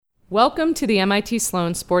Welcome to the MIT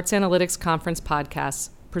Sloan Sports Analytics Conference podcast,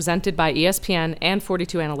 presented by ESPN and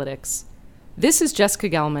 42 Analytics. This is Jessica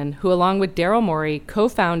Gelman, who along with Daryl Morey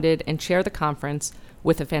co-founded and chair the conference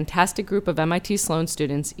with a fantastic group of MIT Sloan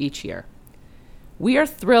students each year. We are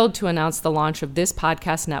thrilled to announce the launch of this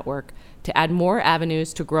podcast network to add more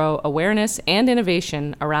avenues to grow awareness and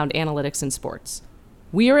innovation around analytics in sports.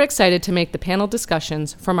 We are excited to make the panel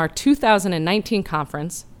discussions from our 2019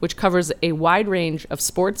 conference, which covers a wide range of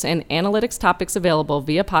sports and analytics topics available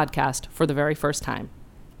via podcast for the very first time.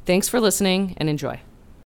 Thanks for listening and enjoy.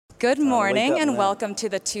 Good morning and welcome to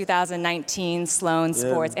the 2019 Sloan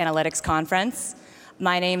Sports Analytics Conference.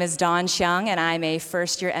 My name is Dawn Xiang and I'm a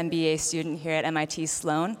first-year MBA student here at MIT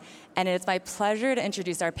Sloan, and it's my pleasure to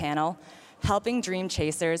introduce our panel, Helping Dream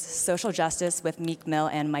Chasers, Social Justice with Meek Mill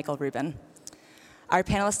and Michael Rubin. Our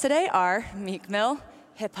panelists today are Meek Mill,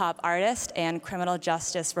 hip-hop artist and criminal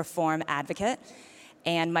justice reform advocate,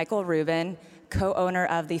 and Michael Rubin, co-owner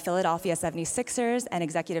of the Philadelphia 76ers and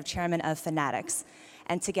executive chairman of Fanatics.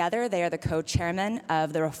 And together, they are the co-chairmen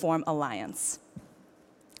of the Reform Alliance.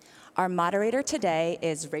 Our moderator today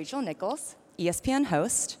is Rachel Nichols, ESPN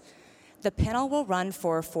host. The panel will run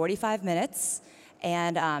for 45 minutes.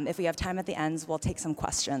 And if we have time at the end, we'll take some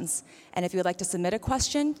questions. And if you would like to submit a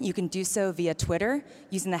question, you can do so via Twitter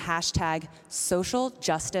using the hashtag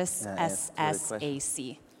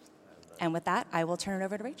SocialJusticeSSAC. And with that, I will turn it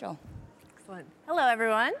over to Rachel. Excellent. Hello,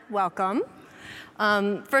 everyone. Welcome.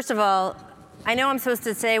 First of all, I know I'm supposed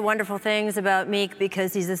to say wonderful things about Meek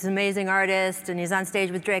because he's this amazing artist and he's on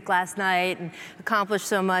stage with Drake last night and accomplished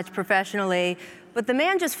so much professionally. But the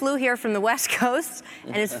man just flew here from the West Coast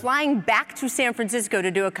and is flying back to San Francisco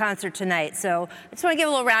to do a concert tonight. So I just want to give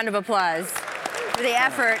a little round of applause for the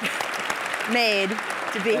effort made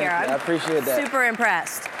to be here. I appreciate that. Super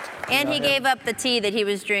impressed. And he gave up the tea that he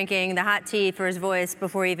was drinking, the hot tea for his voice,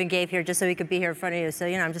 before he even gave here, just so he could be here in front of you. So,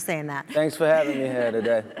 I'm just saying that. Thanks for having me here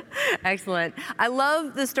today. Excellent. I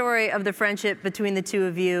love the story of the friendship between the two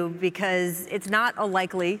of you because it's not a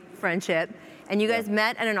likely friendship. And you guys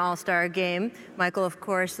met at an all-star game. Michael, of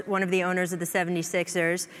course, one of the owners of the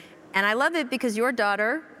 76ers. And I love it because your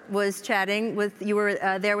daughter was chatting with, you were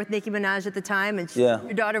there with Nicki Minaj at the time, and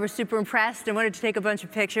your daughter was super impressed and wanted to take a bunch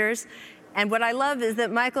of pictures. And what I love is that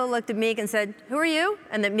Michael looked at Meek and said, "Who are you?"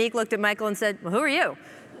 And that Meek looked at Michael and said, "Well, who are you?"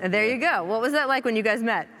 And there you go. What was that like when you guys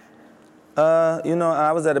met?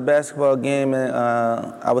 I was at a basketball game and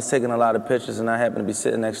I was taking a lot of pictures, and I happened to be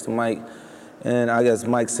sitting next to Mike. And I guess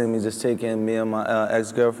Mike sent me just taking me and my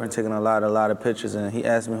ex-girlfriend taking a lot of pictures, and he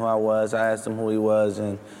asked me who I was. I asked him who he was,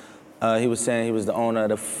 and he was saying he was the owner of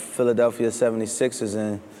the Philadelphia 76ers.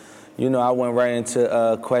 And, I went right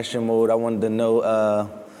into question mode. I wanted to know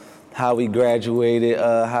how he graduated,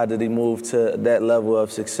 how did he move to that level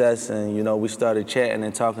of success, and, we started chatting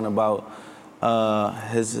and talking about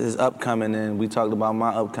his upcoming, and we talked about my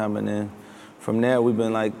upcoming, and from there we've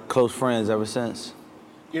been like close friends ever since.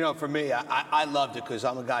 For me, I loved it because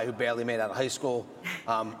I'm a guy who barely made out of high school.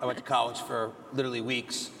 I went to college for literally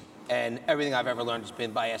weeks, and everything I've ever learned has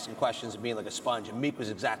been by asking questions and being like a sponge. And Meek was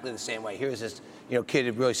exactly the same way. Here's this, kid,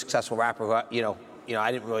 a really successful rapper who, I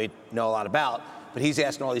didn't really know a lot about, but he's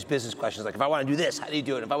asking all these business questions like, if I want to do this, how do you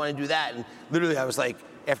do it? If I want to do that, and literally I was like,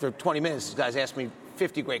 after 20 minutes, this guy's asked me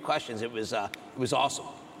 50 great questions. It was awesome.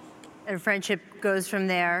 And friendship goes from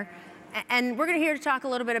there. And we're going to hear to talk a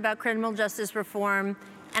little bit about criminal justice reform.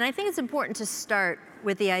 And I think it's important to start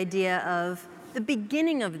with the idea of the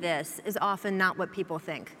beginning of this is often not what people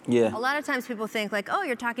think. Yeah. A lot of times people think like, oh,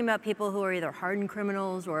 you're talking about people who are either hardened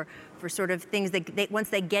criminals or for sort of things that once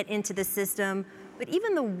they get into the system. But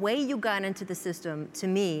even the way you got into the system, to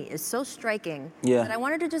me, is so striking that I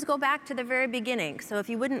wanted to just go back to the very beginning. So if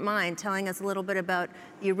you wouldn't mind telling us a little bit about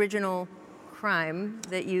the original crime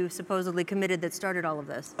that you supposedly committed that started all of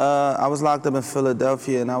this? I was locked up in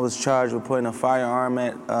Philadelphia, and I was charged with putting a firearm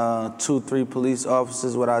at 2-3 police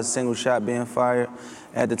officers without a single shot being fired.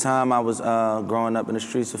 At the time, I was growing up in the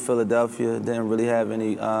streets of Philadelphia, didn't really have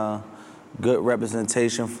any good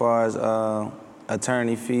representation as far as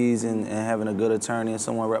attorney fees and having a good attorney and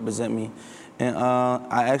someone represent me. And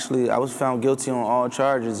I was found guilty on all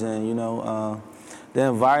charges, and the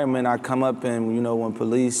environment I come up in, when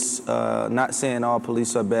police, not saying all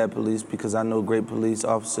police are bad police because I know great police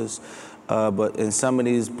officers, but in some of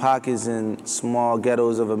these pockets in small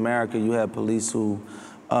ghettos of America, you have police who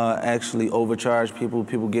actually overcharge people.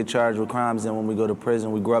 People get charged with crimes, and when we go to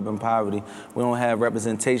prison, we grow up in poverty. We don't have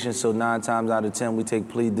representation, so 9 times out of 10, we take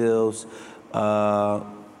plea deals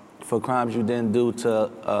for crimes you didn't do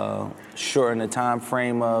to shorten the time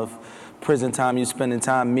frame of prison time you spend in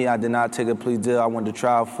time. Me, I did not take a plea deal. I went to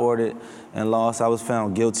trial for it. and lost. I was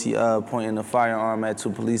found guilty of pointing a firearm at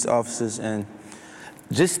 2 police officers, and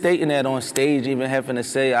just stating that on stage, even having to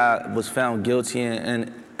say I was found guilty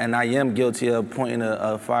and I am guilty of pointing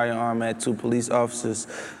a firearm at 2 police officers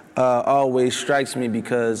always strikes me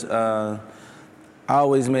because I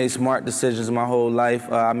always made smart decisions my whole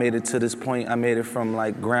life. I made it to this point. I made it from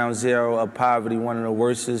like ground zero of poverty, one of the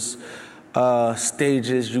worstest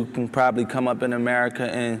stages you can probably come up in America.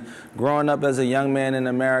 And growing up as a young man in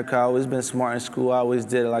America, I always been smart in school. I always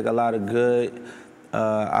did like a lot of good.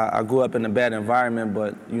 I grew up in a bad environment,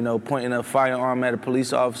 but, you know, pointing a firearm at a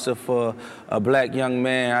police officer for a black young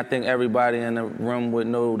man, I think everybody in the room would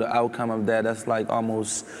know the outcome of that. That's like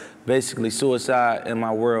almost basically suicide in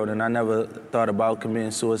my world, and I never thought about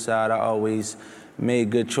committing suicide. I always made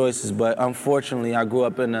good choices, but unfortunately, I grew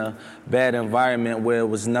up in a bad environment where it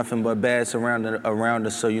was nothing but bad surrounded around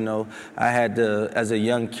us. So, you know, I had to, as a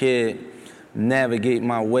young kid, navigate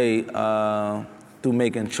my way through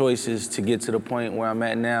making choices to get to the point where I'm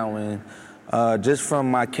at now. And just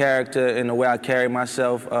from my character and the way I carry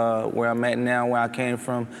myself, where I'm at now, where I came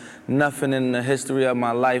from, nothing in the history of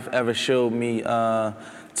my life ever showed me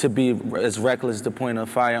to be as reckless to point a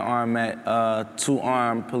firearm at 2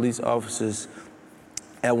 armed police officers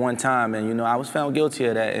at one time. And, you know, I was found guilty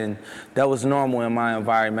of that, and that was normal in my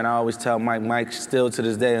environment. I always tell Mike still to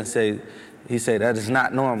this day, and he say, that is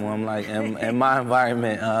not normal. I'm like, in my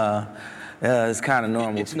environment, it's kind of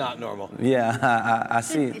normal. It's not normal. Yeah, I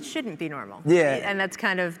see. It shouldn't be normal. Yeah. And that's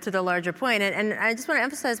kind of to the larger point. And I just want to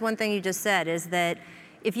emphasize one thing you just said, is that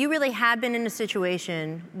if you really had been in a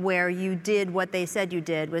situation where you did what they said you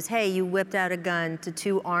did, was, hey, you whipped out a gun to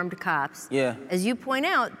 2 armed cops. Yeah. As you point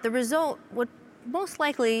out, the result would most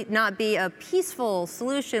likely not be a peaceful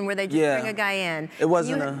solution where they just bring a guy in. It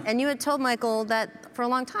wasn't And you had told Michael that for a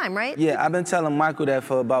long time, right? Yeah, I've been telling Michael that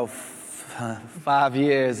for about 5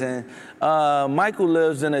 years, and Michael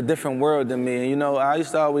lives in a different world than me. And, you know, I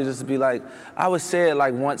used to always just be like, I would say it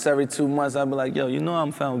like once every 2 months. I'd be like, yo, you know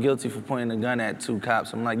I'm found guilty for pointing a gun at 2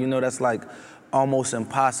 cops. I'm like, you know, that's like almost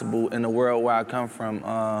impossible in the world where I come from.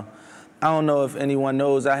 I don't know if anyone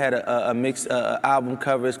knows, I had a mixed album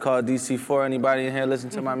cover. It's called DC4. Anybody in here listen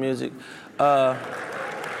to my music?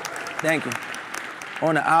 Thank you.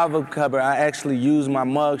 On the album cover, I actually used my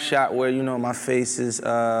mug shot where, you know, my face is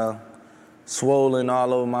swollen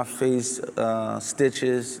all over my face,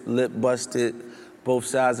 stitches, lip busted, both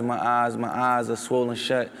sides of my eyes are swollen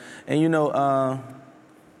shut. And, you know,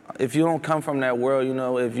 if you don't come from that world, you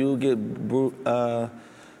know, if you get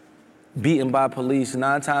beaten by police,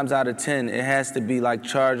 9 times out of 10, it has to be like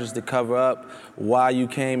charges to cover up why you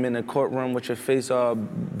came in the courtroom with your face all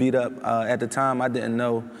beat up. At the time, I didn't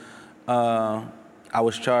know I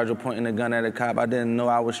was charged with pointing a gun at a cop. I didn't know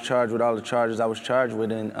I was charged with all the charges I was charged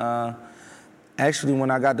with. And actually,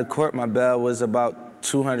 when I got to court, my bail was about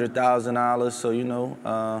 $200,000. So, you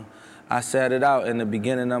know, I sat it out, and the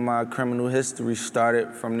beginning of my criminal history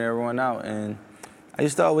started from there on out. And I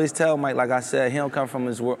used to always tell Mike, like I said, he don't come from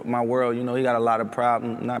my world. You know, he got a lot of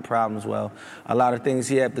a lot of things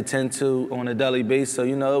he had to tend to on a daily basis. So,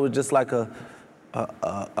 you know, it was just like a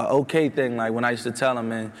okay thing, like when I used to tell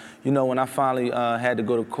him. And, you know, when I finally had to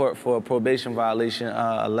go to court for a probation violation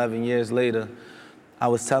 11 years later, I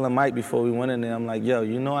was telling Mike before we went in there, I'm like, yo,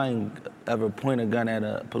 you know I ain't ever point a gun at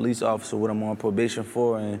a police officer what I'm on probation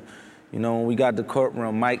for. And, you know, when we got to the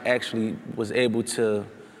courtroom, Mike actually was able to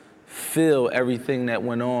feel everything that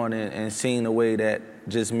went on and seeing the way that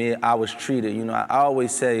just I was treated. You know, I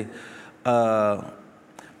always say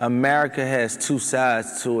America has 2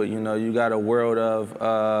 sides to it. You know, you got a world of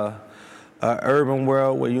an urban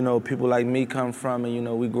world where, you know, people like me come from, and, you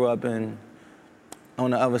know, we grew up on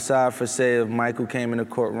the other side. For say if Michael came in the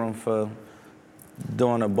courtroom for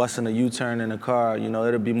busting a U-turn in a car, you know,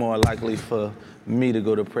 it'll be more likely for me to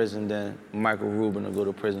go to prison than Michael Rubin to go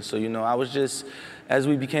to prison. So, you know, I was just, as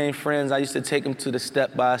we became friends, I used to take him to the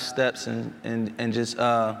step-by-steps and just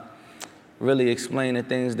really explain the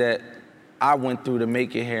things that I went through to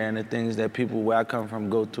make it here and the things that people where I come from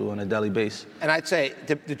go through on a daily basis. And I'd say,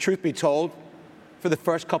 the truth be told, for the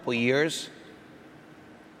first couple of years,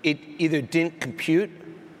 it either didn't compute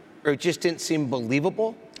or it just didn't seem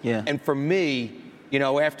believable. Yeah. And for me, you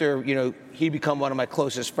know, after, you know, he become one of my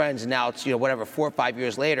closest friends, and now it's, you know, whatever, 4 or 5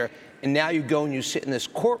 years later, and now you go and you sit in this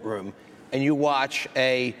courtroom and you watch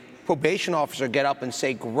a probation officer get up and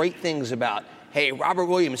say great things about, hey, Robert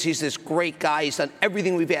Williams, he's this great guy, he's done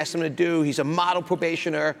everything we've asked him to do, he's a model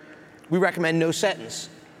probationer, we recommend no sentence.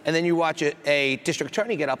 And then you watch a district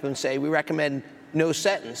attorney get up and say, we recommend no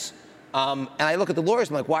sentence. And I look at the lawyers,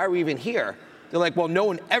 I'm like, why are we even here? They're like, well, no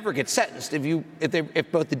one ever gets sentenced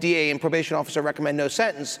if both the DA and probation officer recommend no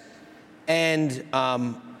sentence. And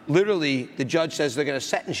literally, the judge says they're going to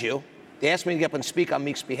sentence you. They asked me to get up and speak on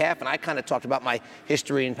Meek's behalf, and I kind of talked about my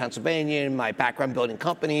history in Pennsylvania, and my background building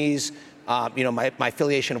companies, my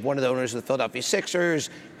affiliation of one of the owners of the Philadelphia Sixers,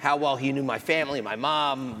 how well he knew my family, my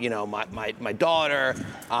mom, my daughter,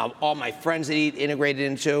 all my friends that he integrated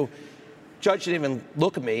into. Judge didn't even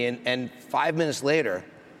look at me, and 5 minutes later,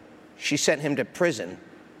 she sent him to prison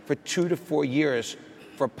for 2 to 4 years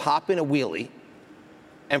for popping a wheelie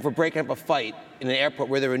and for breaking up a fight in an airport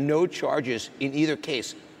where there were no charges in either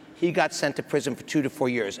case. He got sent to prison for 2 to 4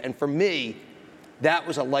 years. And for me, that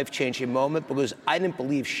was a life-changing moment because I didn't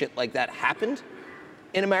believe shit like that happened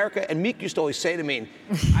in America. And Meek used to always say to me, and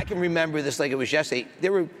I can remember this like it was yesterday,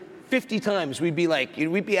 there were 50 times we'd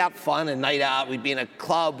be out fun, a night out, we'd be in a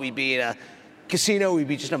club, we'd be in a casino, we'd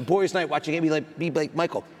be just on a boys' night watching it, be like,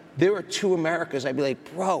 Michael, there are 2 Americas. I'd be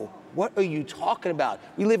like, bro, what are you talking about?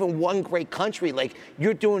 We live in one great country. Like,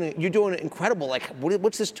 you're doing it incredible. Like,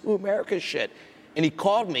 what's this 2 Americas shit? And he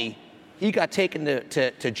called me. He got taken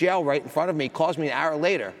to jail right in front of me. He calls me an hour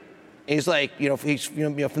later. And he's like, he's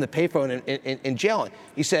from the payphone in jail.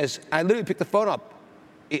 He says, I literally picked the phone up.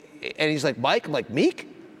 And he's like, Mike? I'm like, Meek?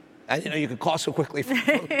 I didn't know you could call so quickly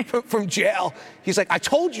from jail. He's like, I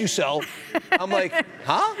told you so. I'm like,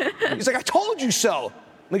 huh? He's like, I told you so.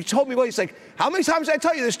 I'm like, you told me what? He's like, how many times did I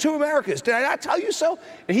tell you there's 2 Americas? Did I not tell you so?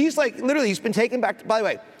 And he's like, literally, he's been taken back. By the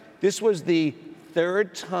way, this was the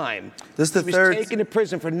 3rd time he was taken to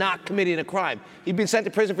prison for not committing a crime. He'd been sent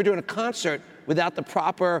to prison for doing a concert without the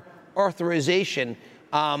proper authorization.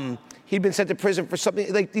 He'd been sent to prison for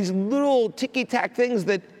something like these little ticky-tack things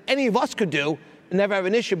that any of us could do and never have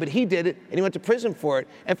an issue, but he did it, and he went to prison for it.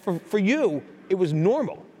 And for you, it was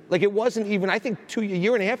normal. Like, it wasn't even, I think a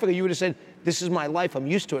year and a half ago, you would have said, this is my life, I'm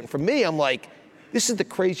used to it. And for me, I'm like, this is the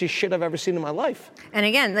craziest shit I've ever seen in my life. And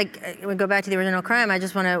again, we go back to the original crime. I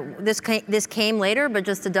just want to, this came later, but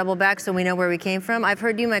just to double back so we know where we came from. I've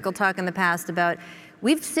heard you, Michael, talk in the past about,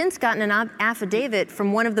 we've since gotten an affidavit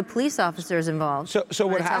from one of the police officers involved. So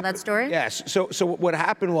what happened? Tell that story? Yes. So what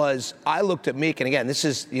happened was, I looked at Meek, and again, this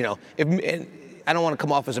is, I don't want to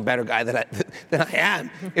come off as a better guy than I am.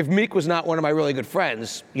 If Meek was not one of my really good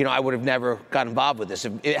friends, I would have never got involved with this.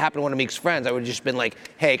 If it happened to one of Meek's friends, I would have just been like,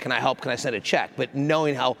 hey, can I help? Can I send a check? But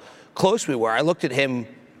knowing how close we were, I looked at him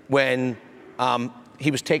when he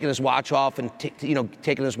was taking his watch off and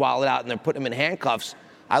taking his wallet out, and they're putting him in handcuffs.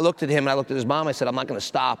 I looked at him and I looked at his mom. I said, I'm not going to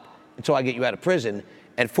stop until I get you out of prison.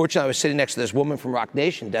 And fortunately, I was sitting next to this woman from Rock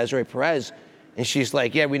Nation, Desiree Perez, and she's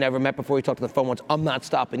like, yeah, we never met before. We talked on the phone once. I'm not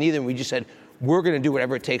stopping either. And we just said, we're going to do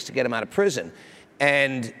whatever it takes to get him out of prison.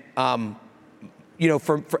 And, as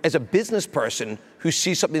a business person who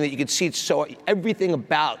sees something that you can see, so everything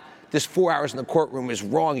about this 4 hours in the courtroom is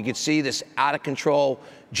wrong. You could see this out of control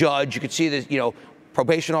judge. You could see this,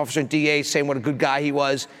 probation officer and DA saying what a good guy he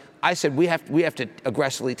was. I said, we have to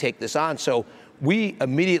aggressively take this on. So we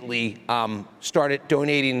immediately started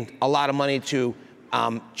donating a lot of money to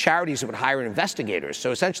charities that would hire investigators.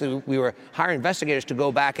 So essentially, we were hiring investigators to go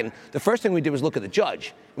back, and the first thing we did was look at the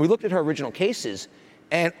judge. We looked at her original cases,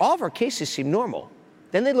 and all of her cases seemed normal.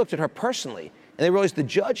 Then they looked at her personally, and they realized the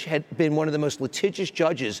judge had been one of the most litigious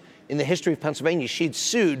judges in the history of Pennsylvania. She'd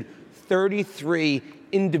sued 33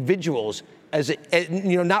 individuals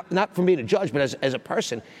not from being a judge, but as a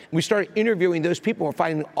person. And we started interviewing those people. We're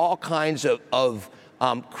finding all kinds of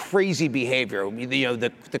crazy behavior.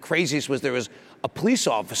 The craziest was there was a police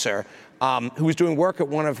officer who was doing work at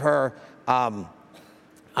one of her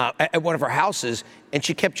houses, and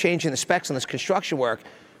she kept changing the specs on this construction work.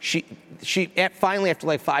 She finally, after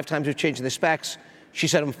like 5 times of changing the specs, she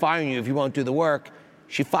said, I'm firing you if you won't do the work.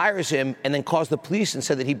 She fires him and then calls the police and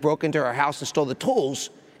said that he broke into her house and stole the tools,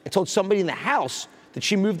 and told somebody in the house that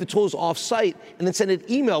she moved the tools off-site, and then sent an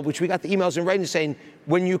email, which we got the emails in writing saying,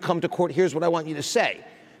 when you come to court, here's what I want you to say.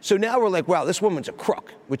 So now we're like, wow, this woman's a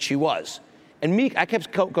crook, which she was. And Meek, I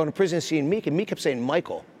kept going to prison and seeing Meek, and Meek kept saying,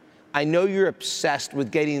 Michael, I know you're obsessed with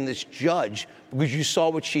getting this judge because you saw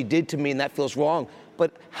what she did to me and that feels wrong,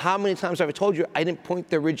 but how many times have I told you I didn't point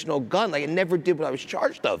the original gun? Like, I never did what I was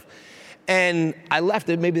charged of. And I left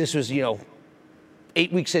it, maybe this was,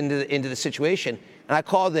 8 weeks into the situation, and I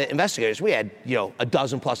called the investigators. We had, a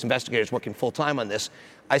dozen plus investigators working full time on this.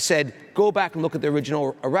 I said, go back and look at the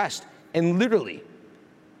original arrest. And literally,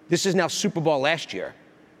 this is now Super Bowl last year,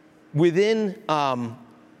 within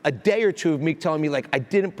a day or two of Meek telling me, like, I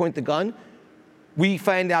didn't point the gun, we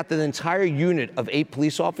find out that the entire unit of 8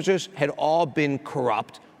 police officers had all been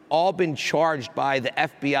corrupt, all been charged by the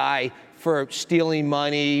FBI for stealing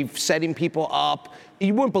money, setting people up,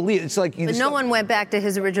 you wouldn't believe it. It's like... But no one went back to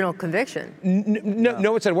his original conviction.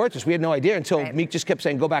 No one said a word to us. We had no idea until Meek just kept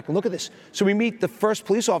saying, go back and look at this. So we meet the first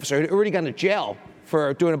police officer who had already gone to jail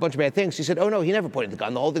for doing a bunch of bad things. He said, oh, no, he never pointed the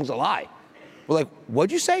gun. The whole thing's a lie. We're like,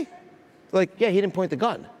 what'd you say? They're like, yeah, he didn't point the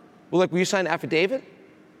gun. We're like, will you sign an affidavit?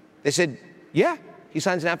 They said, yeah, he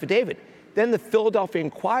signs an affidavit. Then the Philadelphia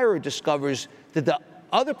Inquirer discovers that the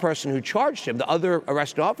other person who charged him, the other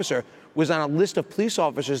arrested officer, was on a list of police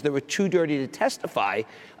officers that were too dirty to testify.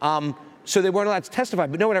 So they weren't allowed to testify,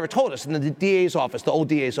 but no one ever told us. And the DA's office, the old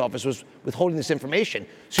DA's office, was withholding this information.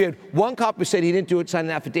 So you had one cop who said he didn't do it, signed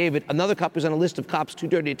an affidavit. Another cop was on a list of cops too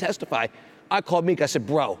dirty to testify. I called Meek, I said,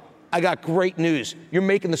 bro, I got great news. You're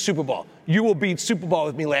making the Super Bowl. You will beat Super Bowl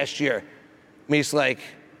with me last year. Meek's like,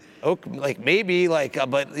 okay, like maybe, like,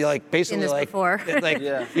 but like basically like,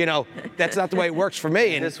 you know, that's not the way it works for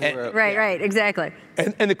me. Right, exactly.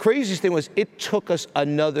 And the craziest thing was, it took us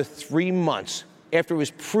another 3 months after it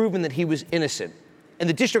was proven that he was innocent. And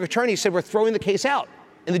the district attorney said, we're throwing the case out.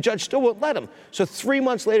 And the judge still won't let him. So 3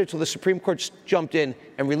 months later, till the Supreme Court jumped in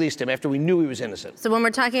and released him after we knew he was innocent. So when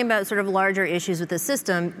we're talking about sort of larger issues with the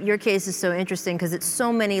system, your case is so interesting because it's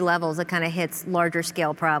so many levels that kind of hits larger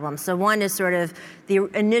scale problems. So one is sort of the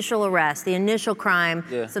initial arrest, the initial crime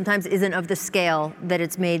sometimes isn't of the scale that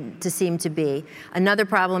it's made to seem to be. Another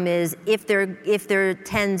problem is if there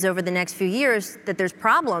tends over the next few years that there's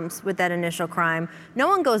problems with that initial crime, no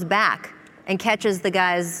one goes back and catches the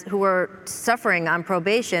guys who are suffering on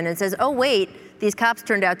probation and says, oh, wait, these cops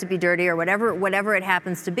turned out to be dirty or whatever it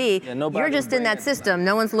happens to be. You're just in that system.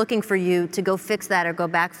 No one's looking for you to go fix that or go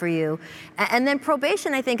back for you. And then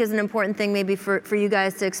probation, I think, is an important thing maybe for you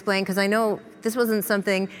guys to explain, because I know this wasn't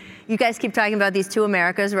something, you guys keep talking about these two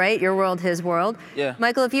Americas, right? Your world, his world. Yeah.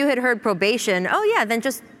 Michael, if you had heard probation, oh yeah, then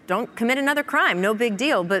just don't commit another crime, no big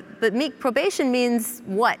deal. But Meek, probation means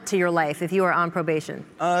what to your life if you are on probation?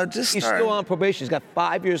 He's still on probation. He's got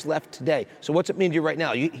 5 years left today. So what's it mean to you right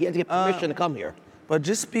now? He had to get permission to come here. But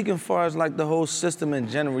just speaking far as like the whole system in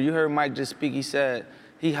general, you heard Mike just speak, he said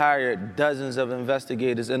he hired dozens of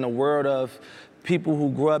investigators in the world of people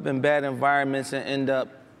who grew up in bad environments and end up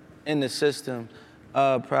in the system.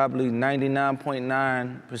 Probably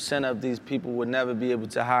 99.9% of these people would never be able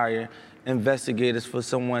to hire investigators for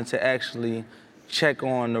someone to actually check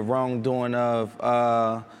on the wrongdoing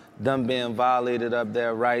of them being violated of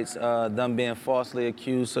their rights, them being falsely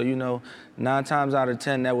accused. So, you know, 9 times out of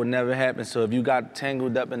 10, that would never happen. So if you got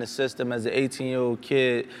tangled up in the system as an 18-year-old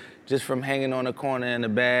kid, just from hanging on a corner in a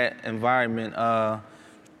bad environment, 9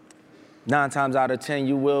 times out of 10,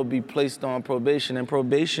 you will be placed on probation. And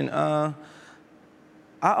probation,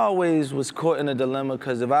 I always was caught in a dilemma,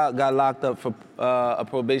 because if I got locked up for a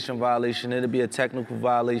probation violation, it'd be a technical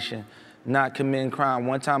violation, not committing crime.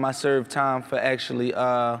 One time I served time for actually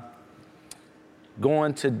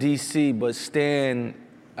going to DC, but staying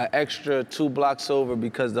an extra 2 blocks over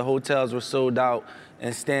because the hotels were sold out,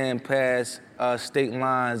 and staying past state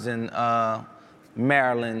lines in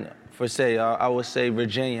Maryland, for say, I would say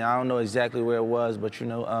Virginia. I don't know exactly where it was, but you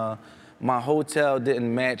know, my hotel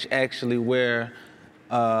didn't match actually where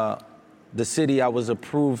the city I was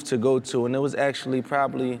approved to go to, and it was actually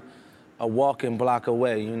probably a walking block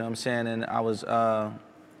away, you know what I'm saying? And I was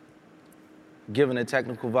given a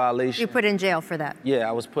technical violation. You put in jail for that? Yeah,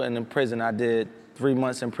 I was put in prison. I did 3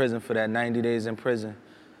 months in prison for that, 90 days in prison.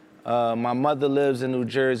 My mother lives in New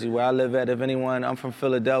Jersey, where I live at. If anyone, I'm from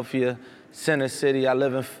Philadelphia, Center City. I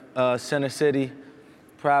live in Center City.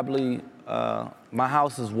 Probably my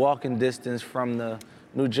house is walking distance from the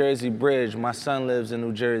New Jersey Bridge. My son lives in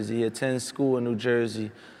New Jersey. He attends school in New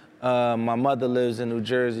Jersey. My mother lives in New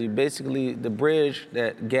Jersey. Basically, the bridge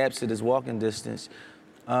that gaps it is walking distance.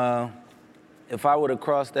 If I were to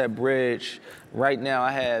cross that bridge, right now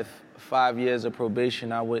I have 5 years of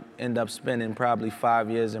probation. I would end up spending probably 5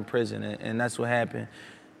 years in prison, and that's what happened.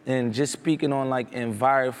 And just speaking on like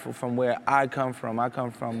environment from where I come from,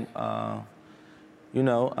 you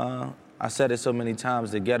know, I said it so many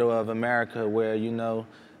times, the ghetto of America, where, you know,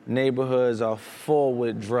 neighborhoods are full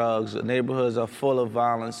with drugs, neighborhoods are full of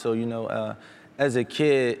violence. So, you know, as a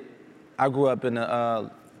kid, I grew up in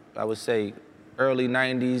the, I would say, early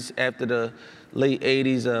 90s, after the late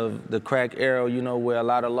 80s of the crack era, you know, where a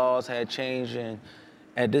lot of laws had changed. And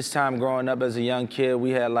at this time, growing up as a young kid,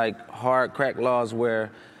 we had like hard crack laws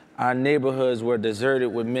where our neighborhoods were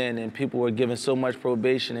deserted with men, and people were given so much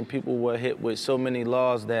probation, and people were hit with so many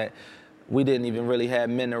laws that we didn't even really have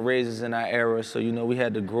men or raises in our era. So, you know, we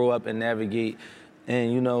had to grow up and navigate.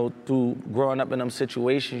 And, you know, through growing up in them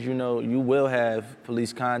situations, you know, you will have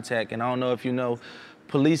police contact. And I don't know if you know,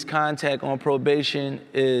 police contact on probation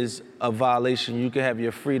is a violation. You can have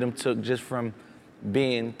your freedom took just from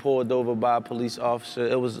being pulled over by a police officer.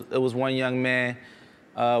 It was one young man.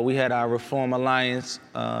 We had our Reform Alliance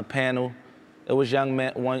panel. It was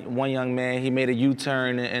one young man. He made a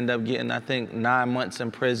U-turn and ended up getting, I think, 9 months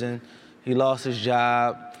in prison. He lost his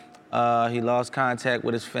job. He lost contact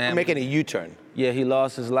with his family. Making a U-turn. Yeah, he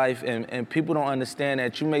lost his life, and people don't understand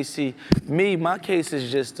that. You may see me, my case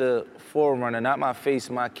is just a forerunner, not my face,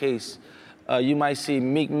 my case. You might see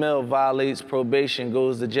Meek Mill violates probation,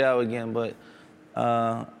 goes to jail again, but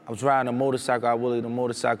I was riding a motorcycle, I wheelied a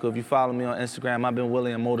motorcycle. If you follow me on Instagram, I've been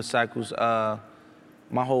wheeling motorcycles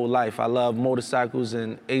my whole life. I love motorcycles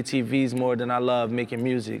and ATVs more than I love making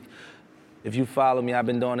music. If you follow me, I've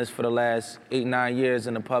been doing this for the last 8-9 years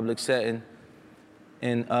in a public setting.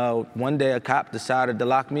 And one day a cop decided to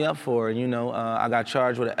lock me up for it. I got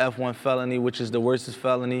charged with an F1 felony, which is the worstest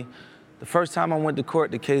felony. The first time I went to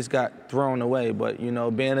court, the case got thrown away. But,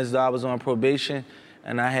 being as though I was on probation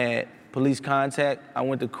and I had police contact, I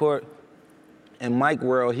went to court. And Mike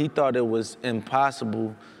World, he thought it was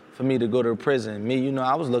impossible for me to go to prison. Me,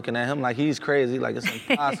 I was looking at him like he's crazy, like it's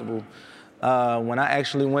impossible. When I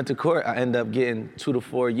actually went to court, I ended up getting 2 to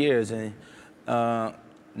 4 years. And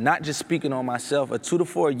not just speaking on myself, a 2 to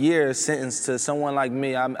 4 year sentence to someone like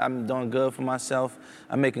me, I'm doing good for myself.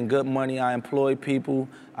 I'm making good money. I employ people.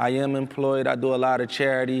 I am employed. I do a lot of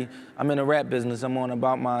charity. I'm in the rap business. I'm on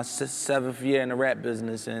about my 7th year in the rap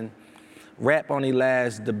business. And rap only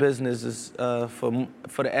lasts, the business is,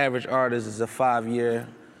 for the average artist, is a 5-year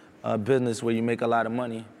business where you make a lot of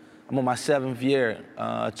money. I'm on my 7th year.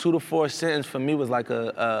 2 to 4 sentence for me was like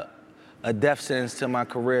a death sentence to my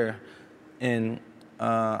career. And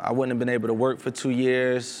I wouldn't have been able to work for 2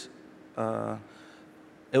 years.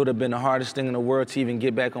 It would have been the hardest thing in the world to even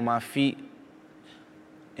get back on my feet.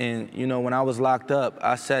 And, when I was locked up,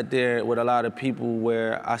 I sat there with a lot of people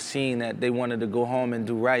where I seen that they wanted to go home and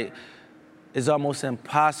do right. It's almost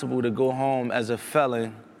impossible to go home as a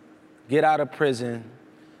felon, get out of prison,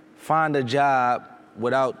 find a job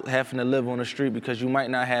without having to live on the street because you might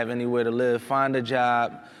not have anywhere to live, find a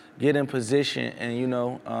job, get in position.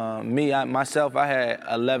 And, myself, I had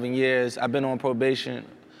 11 years. I've been on probation,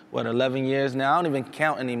 11 years now? I don't even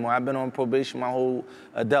count anymore. I've been on probation my whole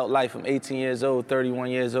adult life. I'm 18 years old,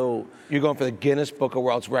 31 years old. You're going for the Guinness Book of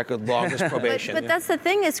World Records longest probation. But that's the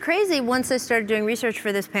thing, it's crazy. Once I started doing research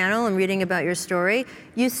for this panel and reading about your story,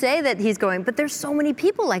 you say that he's going, but there's so many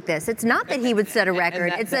people like this. It's not that he would set a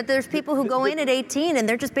record. It's that there's people who go in at 18 and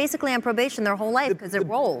they're just basically on probation their whole life because it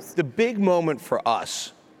rolls. The big moment for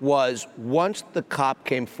us was once the cop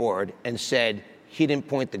came forward and said he didn't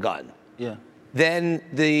point the gun. Yeah. Then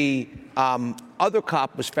the other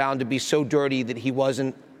cop was found to be so dirty that he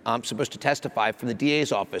wasn't supposed to testify from the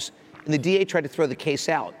DA's office. And the DA tried to throw the case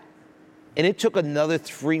out. And it took another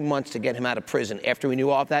 3 months to get him out of prison. After we knew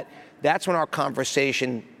all of that, that's when our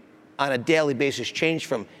conversation on a daily basis changed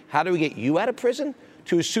from how do we get you out of prison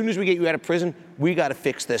to as soon as we get you out of prison, we got to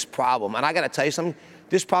fix this problem. And I got to tell you something,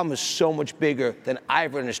 this problem is so much bigger than I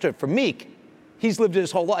ever understood. For Meek, he's lived it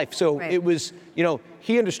his whole life. So right. It was,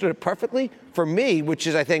 he understood it perfectly. For me, which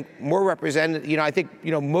is, I think, more represented, I think,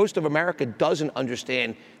 most of America doesn't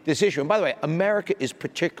understand this issue. And by the way, America is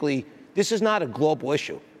particularly, this is not a global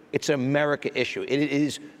issue. It's an America issue. It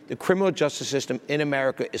is, the criminal justice system in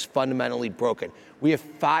America is fundamentally broken. We have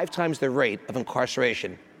 5 times the rate of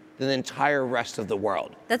incarceration than the entire rest of the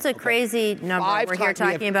world. That's a crazy number. We're here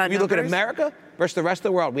talking about numbers. You look at America versus the rest of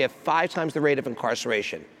the world, we have 5 times the rate of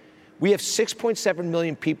incarceration. We have 6.7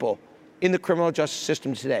 million people in the criminal justice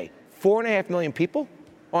system today. 4.5 million people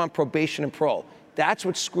are on probation and parole. That's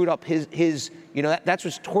what screwed up his that's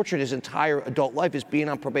what's tortured his entire adult life, is being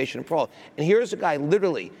on probation and parole. And here's a guy,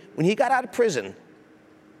 literally, when he got out of prison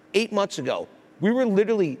 8 months ago, we were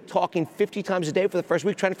literally talking 50 times a day for the first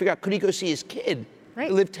week, trying to figure out, could he go see his kid? Right.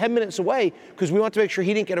 He lived 10 minutes away because we wanted to make sure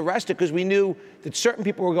he didn't get arrested because we knew that certain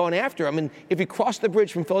people were going after him. And if he crossed the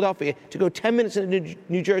bridge from Philadelphia to go 10 minutes into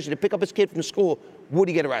New Jersey to pick up his kid from school, would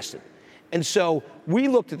he get arrested? And so we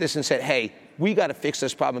looked at this and said, hey, we got to fix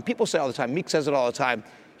this problem. People say all the time, Meek says it all the time,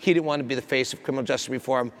 he didn't want to be the face of criminal justice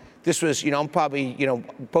reform. This was, I'm probably,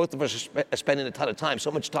 both of us are spending a ton of time,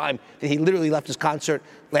 so much time that he literally left his concert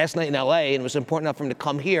last night in LA, and it was important enough for him to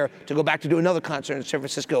come here to go back to do another concert in San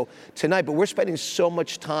Francisco tonight. But we're spending so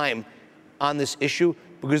much time on this issue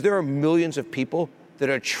because there are millions of people that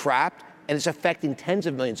are trapped, and it's affecting tens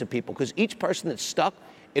of millions of people because each person that's stuck,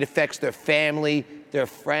 it affects their family, their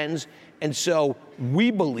friends. And so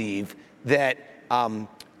we believe that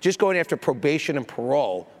just going after probation and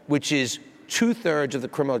parole, which is 2/3 of the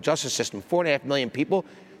criminal justice system, 4.5 million people,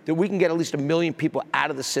 that we can get at least 1 million people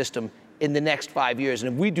out of the system in the next 5 years.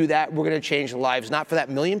 And if we do that, we're going to change the lives, not for that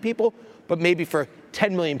million people, but maybe for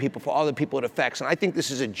 10 million people, for all the people it affects. And I think this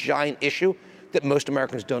is a giant issue that most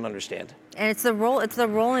Americans don't understand. And it's the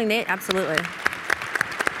rolling absolutely.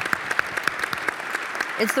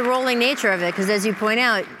 It's the rolling nature of it, because as you point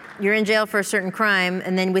out, you're in jail for a certain crime,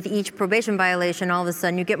 and then with each probation violation, all of a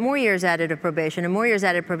sudden you get more years added to probation and more years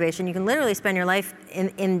added to probation. You can literally spend your life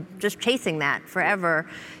in just chasing that forever.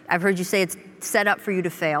 I've heard you say it's set up for you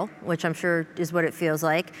to fail, which I'm sure is what it feels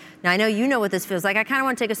like. Now, I know you know what this feels like. I kind of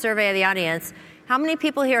want to take a survey of the audience. How many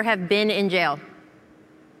people here have been in jail?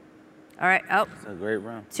 All right. Oh, that's a great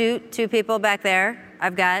round. Two people back there.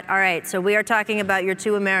 I've got. All right. So we are talking about your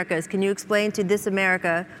two Americas. Can you explain to this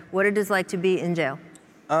America what it is like to be in jail?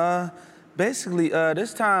 Basically,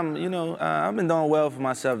 this time, I've been doing well for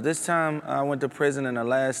myself. This time, I went to prison in the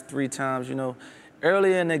last 3 times.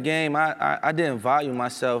 Earlier in the game, I didn't value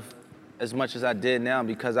myself as much as I did now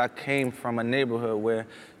because I came from a neighborhood where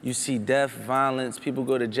you see death, violence, people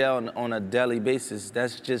go to jail on a daily basis.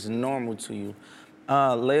 That's just normal to you.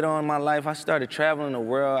 Later on in my life, I started traveling the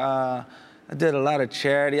world. I did a lot of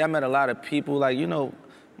charity. I met a lot of people. Like,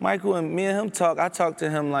 Michael and me and him talk. I talked to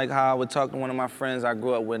him like how I would talk to one of my friends I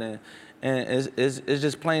grew up with. And it's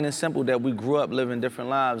just plain and simple that we grew up living different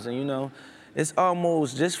lives. And, it's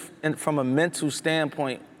almost just from a mental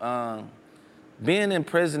standpoint, being in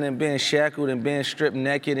prison and being shackled and being stripped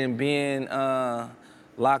naked and being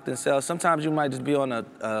locked in cells. Sometimes you might just be on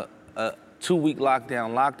a 2-week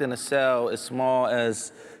lockdown, locked in a cell as small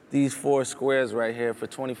as these 4 squares right here for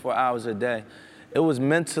 24 hours a day. It was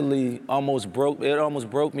mentally almost broke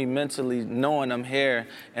me mentally knowing I'm here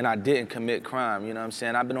and I didn't commit crime, you know what I'm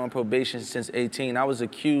saying? I've been on probation since 18. I was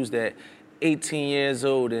accused at 18 years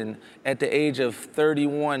old, and at the age of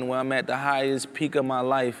 31, when I'm at the highest peak of my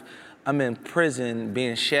life, I'm in prison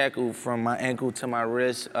being shackled from my ankle to my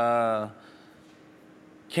wrist.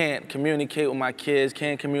 Can't communicate with my kids,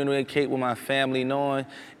 can't communicate with my family, knowing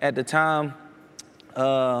at the time,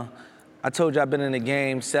 I told you I've been in the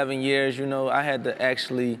game 7 years. I had to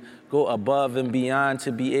actually go above and beyond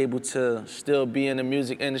to be able to still be in the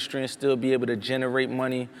music industry and still be able to generate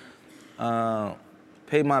money,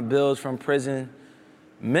 pay my bills from prison.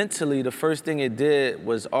 Mentally, the first thing it did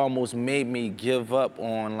was almost made me give up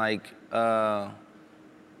on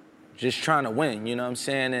just trying to win, you know what I'm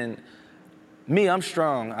saying? And me, I'm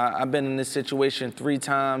strong. I've been in this situation 3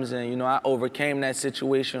 times, and I overcame that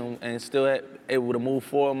situation and still able to move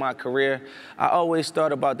forward in my career. I always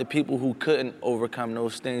thought about the people who couldn't overcome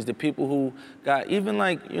those things, the people who got, even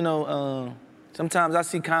sometimes I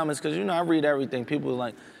see comments, because I read everything. People are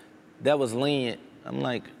like, that was lenient. I'm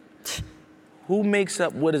like, who makes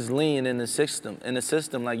up what is lenient in the system?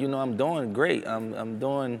 I'm doing great. I'm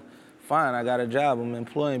doing fine. I got a job. I'm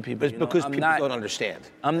employing people. It's because people don't understand.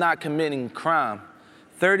 I'm not committing crime.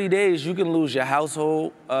 30 days, you can lose your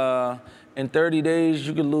household. In 30 days,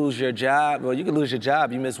 you can lose your job. Well, you can lose your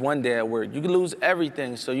job. You miss 1 day at work. You can lose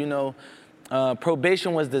everything. So,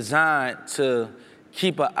 probation was designed to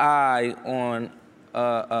keep an eye on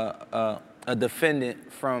a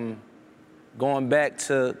defendant from going back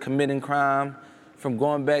to committing crime, from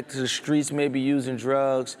going back to the streets, maybe using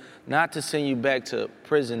drugs, not to send you back to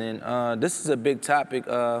prison. And this is a big topic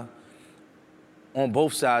on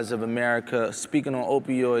both sides of America. Speaking on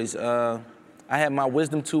opioids, I had my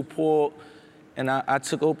wisdom tooth pulled, and I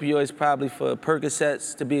took opioids probably for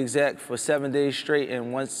Percocets, to be exact, for 7 days straight.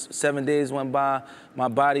 And once 7 days went by, my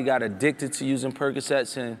body got addicted to using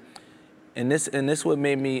Percocets. And this what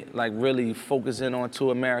made me really focus in on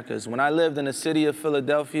 2 Americas. When I lived in the city of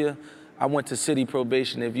Philadelphia, I went to city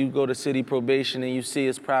probation. If you go to city probation and you see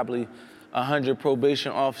it's probably 100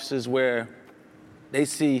 probation officers where they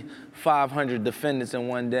see 500 defendants in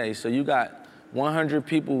 1 day. So you got 100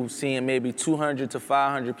 people seeing maybe 200 to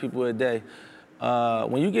 500 people a day.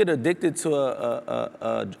 When you get addicted to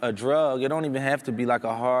a drug, it don't even have to be like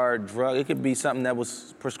a hard drug. It could be something that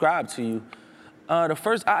was prescribed to you. The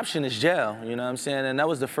first option is jail, you know what I'm saying? And that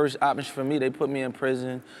was the first option for me. They put me in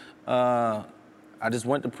prison. I just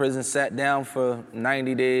went to prison, sat down for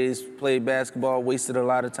 90 days, played basketball, wasted a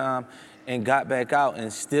lot of time, and got back out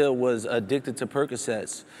and still was addicted to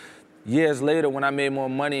Percocets. Years later, when I made more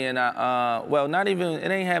money, and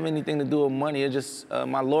it ain't have anything to do with money. It just,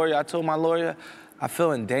 I told my lawyer, I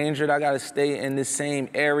feel endangered. I gotta stay in this same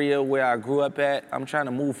area where I grew up at. I'm trying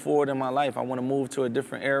to move forward in my life. I wanna move to a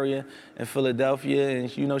different area in Philadelphia.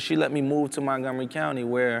 And she let me move to Montgomery County,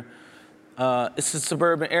 where it's a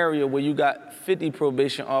suburban area where you got 50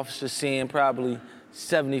 probation officers seeing probably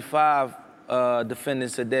 75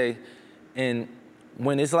 defendants a day. And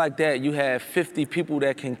when it's like that, you have 50 people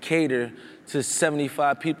that can cater to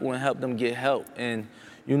 75 people and help them get help. And,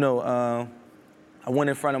 you know, I went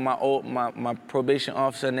in front of my probation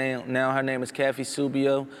officer, now her name is Kathy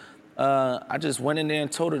Subio. I just went in there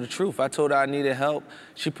and told her the truth. I told her I needed help.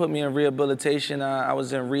 She put me in rehabilitation. I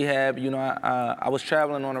was in rehab. You know, I was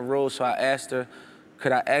traveling on the road, so I asked her,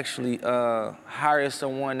 could I actually hire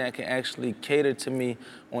someone that can actually cater to me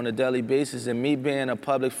on a daily basis? And me being a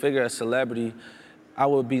public figure, a celebrity, I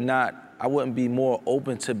wouldn't be more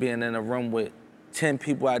open to being in a room with 10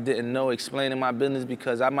 people I didn't know explaining my business,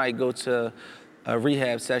 because I might go to a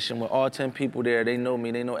rehab session with all 10 people there. They know me,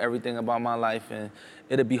 they know everything about my life, and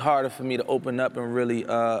it'd be harder for me to open up and really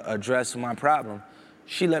address my problem.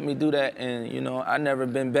 She let me do that, and you know, I never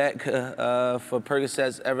been back for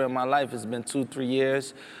Percocets ever in my life. It's been 2-3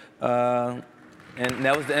 years, and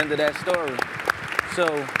that was the end of that story.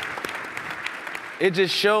 So it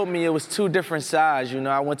just showed me it was two different sides. You know,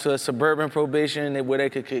 I went to a suburban probation where they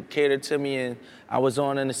could cater to me, and I was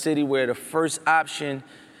on in a city where the first option,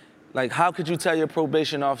 like, how could you tell your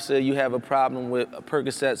probation officer you have a problem with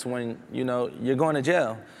Percocets when, you know, you're going to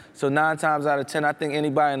jail? So 9 times out of 10, I think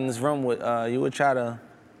anybody in this room you would try to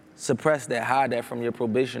suppress that, hide that from your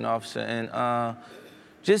probation officer. And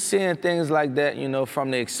just seeing things like that, you know,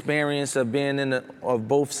 from the experience of being of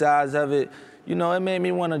both sides of it, you know, it made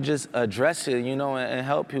me want to just address it, you know, and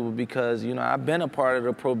help people, because, you know, I've been a part of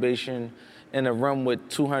the probation in a room with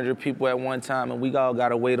 200 people at one time, and we all got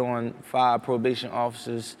to wait on 5 probation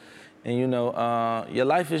officers. And, you know, your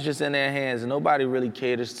life is just in their hands, and nobody really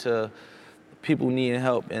caters to people needing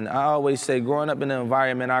help. And I always say, growing up in the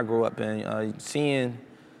environment I grew up in, seeing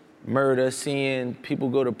murder, seeing people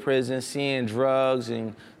go to prison, seeing drugs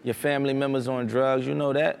and your family members on drugs, you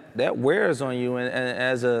know, that wears on you. And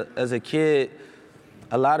as a kid,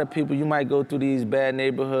 a lot of people, you might go through these bad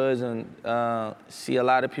neighborhoods and see a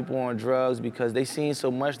lot of people on drugs because they seen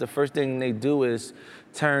so much. The first thing they do is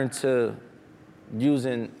turn to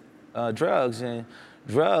using drugs, and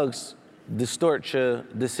drugs distort your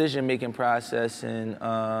decision-making process, and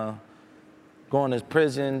going to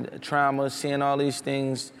prison, trauma, seeing all these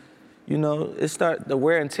things, you know, it start the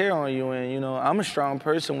wear and tear on you. And, you know, I'm a strong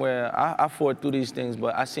person where I fought through these things,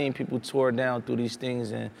 but I seen people tore down through these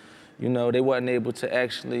things, and, you know, they wasn't able to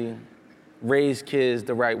actually raise kids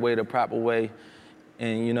the right way, the proper way.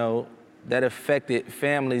 And, you know, that affected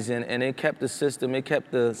families, and it kept the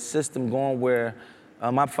system going where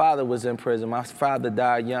my father was in prison. My father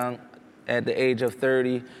died young at the age of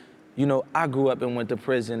 30. You know, I grew up and went to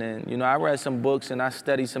prison, and, you know, I read some books and I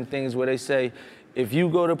studied some things where they say, if you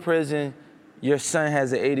go to prison, your son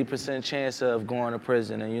has an 80% chance of going to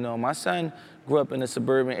prison. And, you know, my son grew up in a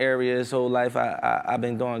suburban area his whole life. I've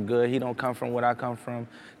been doing good. He don't come from what I come from.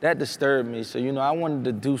 That disturbed me. So, you know, I wanted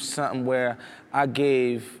to do something where I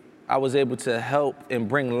was able to help and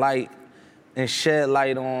bring light and shed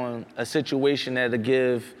light on a situation that'll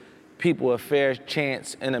give people a fair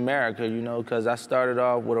chance in America, you know, because I started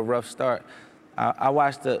off with a rough start. I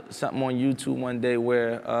watched something on YouTube one day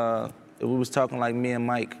where we was talking, like, me and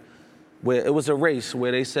Mike, where it was a race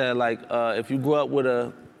where they said, like, if you grew up with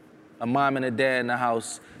a mom and a dad in the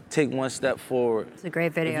house, take one step forward. It's a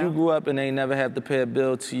great video. If you grew up and they never have to pay a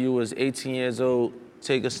bill till you was 18 years old,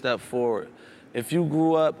 take a step forward. If you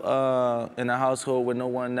grew up in a household where no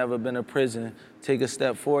one never been to prison, take a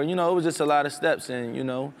step forward. You know, it was just a lot of steps, and, you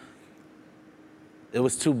know, it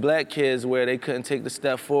was 2 black kids where they couldn't take the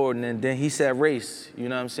step forward, and then he said race, you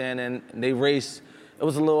know what I'm saying? And they raced. It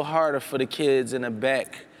was a little harder for the kids in the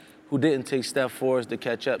back who didn't take step forwards to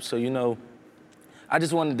catch up. So, you know, I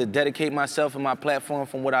just wanted to dedicate myself and my platform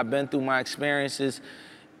from what I've been through, my experiences,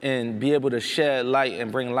 and be able to shed light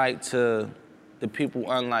and bring light to the people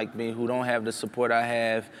unlike me who don't have the support I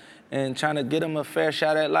have, and trying to get them a fair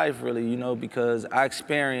shot at life, really, you know, because I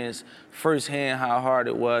experienced firsthand how hard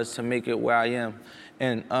it was to make it where I am.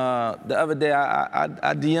 And the other day,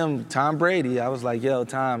 I DM'd Tom Brady. I was like, yo,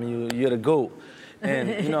 Tom, you're the GOAT.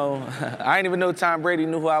 And, you know, I didn't even know Tom Brady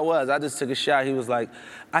knew who I was. I just took a shot. He was like,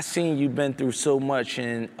 I seen you been through so much,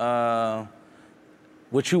 and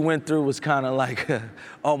what you went through was kind of like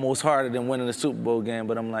almost harder than winning a Super Bowl game.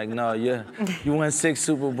 But I'm like, no, you won 6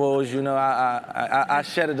 Super Bowls. You know, I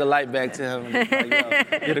shedded the light back to him. And like,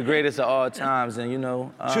 yo, you're the greatest of all times. And, you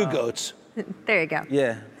know. 2 GOATs. There you go.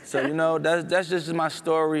 Yeah. So, you know, that's just my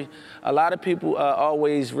story. A lot of people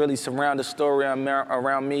always really surround the story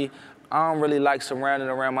around me. I don't really like surrounding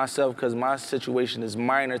around myself because my situation is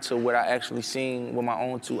minor to what I actually seen with my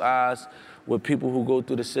own 2 eyes with people who go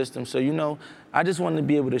through the system. So, you know, I just wanted to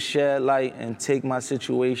be able to shed light and take my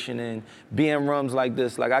situation and be in rooms like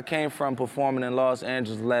this. Like, I came from performing in Los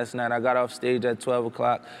Angeles last night. I got off stage at 12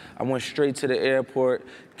 o'clock. I went straight to the airport,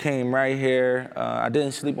 came right here. I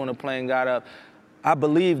didn't sleep on the plane, got up. I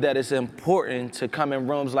believe that it's important to come in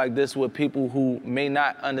rooms like this with people who may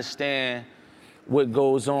not understand what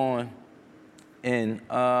goes on and,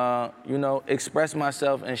 you know, express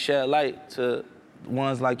myself and shed light to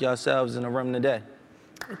ones like yourselves in the room today.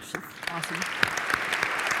 Which is awesome.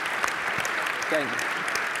 Thank you.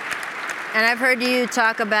 And I've heard you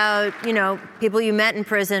talk about, you know, people you met in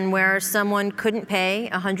prison where someone couldn't pay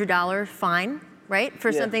a $100 fine, right,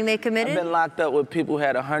 for something they committed? I've been locked up with people who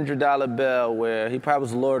had a $100 bail where he probably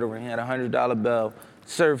was loitering, he had a $100 bail,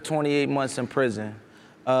 served 28 months in prison.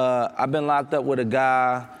 I've been locked up with a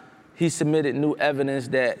guy, he submitted new evidence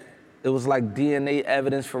that it was like DNA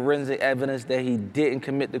evidence, forensic evidence that he didn't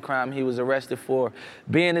commit the crime he was arrested for,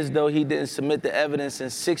 being as though he didn't submit the evidence in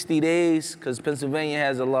 60 days, because Pennsylvania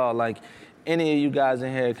has a law, like any of you guys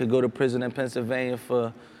in here could go to prison in Pennsylvania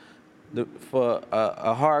for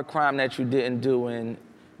a hard crime that you didn't do, and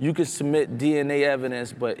you could submit DNA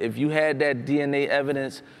evidence, but if you had that DNA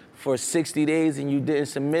evidence for 60 days and you didn't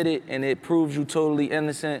submit it and it proves you totally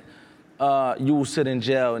innocent, you will sit in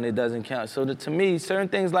jail and it doesn't count. So to me, certain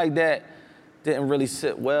things like that didn't really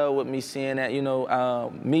sit well with me seeing that, you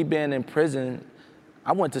know, me being in prison,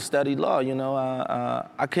 I went to study law, you know.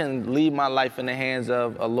 I couldn't leave my life in the hands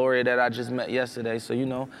of a lawyer that I just met yesterday. So, you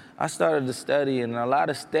know, I started to study and a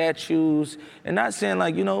lot of statutes, and not saying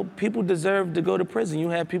like, you know, people deserve to go to prison. You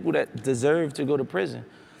have people that deserve to go to prison.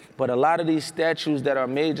 But a lot of these statutes that are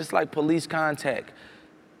made, just like police contact,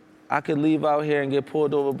 I could leave out here and get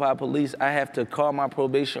pulled over by police. I have to call my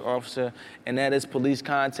probation officer, and that is police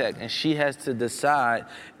contact. And she has to decide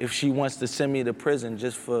if she wants to send me to prison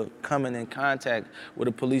just for coming in contact with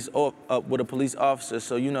a police officer.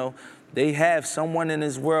 So, you know, they have someone in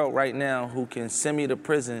this world right now who can send me to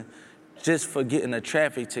prison just for getting a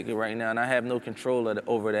traffic ticket right now, and I have no control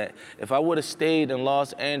over that. If I would have stayed in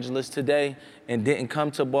Los Angeles today and didn't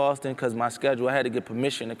come to Boston because my schedule, I had to get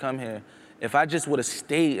permission to come here. If I just would have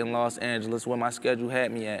stayed in Los Angeles where my schedule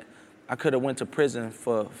had me at, I could have went to prison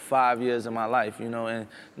for 5 years of my life, you know, and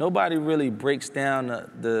nobody really breaks down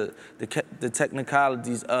the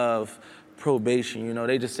technicalities of probation, you know.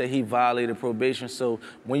 They just say he violated probation. So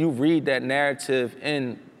when you read that narrative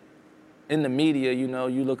in the media, you know,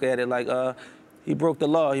 you look at it like, he broke the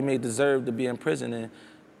law, he may deserve to be in prison, and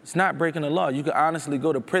it's not breaking the law. You could honestly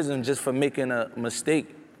go to prison just for making a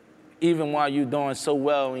mistake, even while you're doing so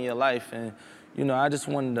well in your life. And, you know, I just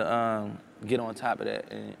wanted to get on top of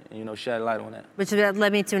that and, you know, shed light on that. Which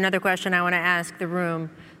led me to another question I want to ask the room.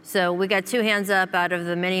 So we got 2 hands up out of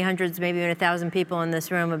the many hundreds, maybe even 1,000 people in this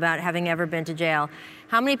room about having ever been to jail.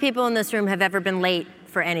 How many people in this room have ever been late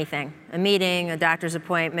for anything? A meeting, a doctor's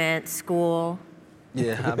appointment, school?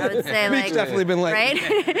 Yeah, I would say like, Meek's definitely been late.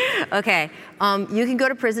 Right? Okay, you can go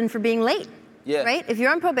to prison for being late, right? If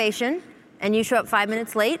you're on probation and you show up 5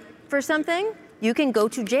 minutes late for something, you can go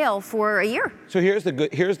to jail for a year. So here's the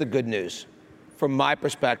good news. From my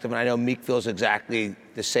perspective, and I know Meek feels exactly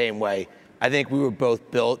the same way, I think we were both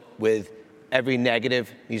built with every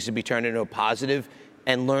negative needs to be turned into a positive,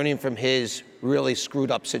 and learning from his really screwed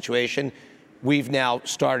up situation, we've now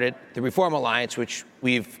started the Reform Alliance, which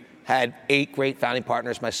we've had 8 great founding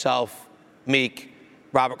partners, myself, Meek,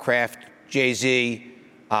 Robert Kraft, Jay-Z,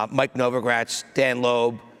 Mike Novogratz, Dan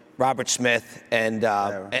Loeb, Robert Smith, and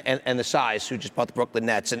the Size, who just bought the Brooklyn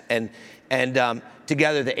Nets. And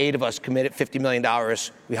together, the 8 of us committed $50 million.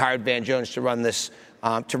 We hired Van Jones to run this,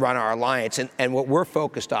 to run our alliance. And what we're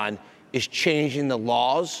focused on is changing the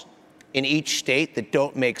laws in each state that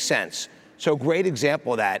don't make sense. So a great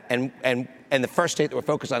example of that, and the first state that we're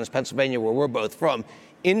focused on is Pennsylvania, where we're both from.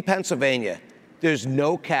 In Pennsylvania, there's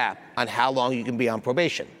no cap on how long you can be on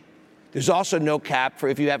probation. There's also no cap for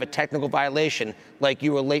if you have a technical violation, like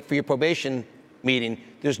you were late for your probation meeting,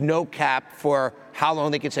 there's no cap for how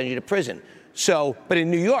long they can send you to prison. So, but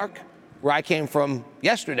in New York, where I came from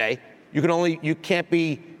yesterday, you can't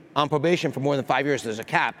be on probation for more than 5 years. There's a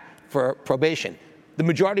cap for probation. The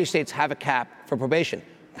majority of states have a cap for probation.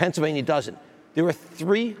 Pennsylvania doesn't. There are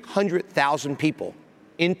 300,000 people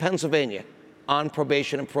in Pennsylvania on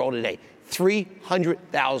probation and parole today.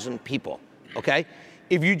 300,000 people, okay?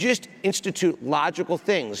 If you just institute logical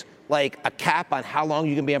things like a cap on how long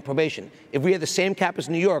you can be on probation, if we had the same cap as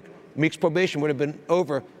New York, Meek's probation would have been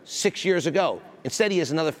over 6 years ago. Instead, he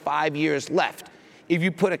has another 5 years left. If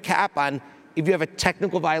you put a cap on if you have a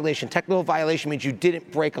technical violation means you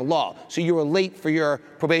didn't break a law. So you were late for your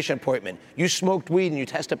probation appointment. You smoked weed and you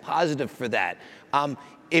tested positive for that.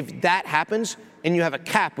 If that happens and you have a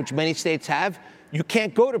cap, which many states have, you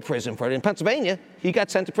can't go to prison for it. In Pennsylvania, he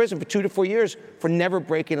got sent to prison for 2 to 4 years for never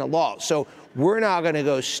breaking a law. So we're now going to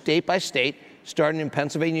go state by state, starting in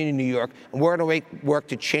Pennsylvania and New York, and we're going to work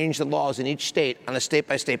to change the laws in each state on a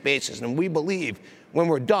state-by-state basis. And we believe when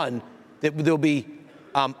we're done that there'll be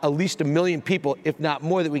at least 1 million people, if not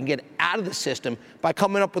more, that we can get out of the system by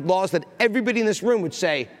coming up with laws that everybody in this room would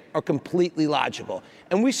say are completely logical.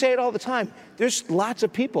 And we say it all the time. There's lots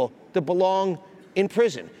of people that belong in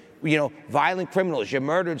prison. You know, violent criminals, you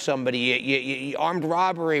murdered somebody, you armed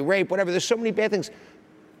robbery, rape, whatever. There's so many bad things.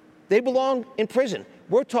 They belong in prison.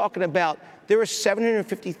 We're talking about there are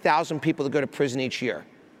 750,000 people that go to prison each year.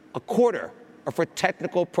 A quarter are for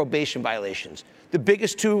technical probation violations. The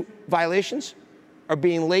biggest 2 violations are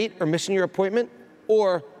being late or missing your appointment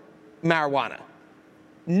or marijuana.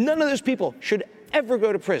 None of those people should ever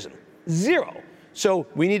go to prison. 0. So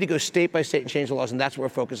we need to go state by state and change the laws, and that's what we're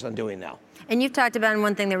focused on doing now. And you've talked about, and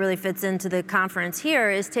one thing that really fits into the conference here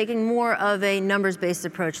is taking more of a numbers-based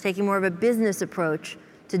approach, taking more of a business approach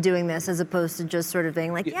to doing this, as opposed to just sort of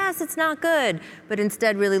being like, yes, it's not good, but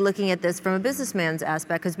instead really looking at this from a businessman's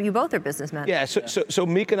aspect, because you both are businessmen. Yeah, so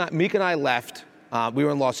Meek and I left. We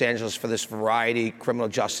were in Los Angeles for this variety criminal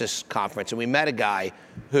justice conference, and we met a guy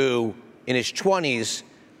who, in his 20s,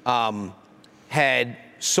 had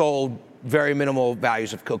sold very minimal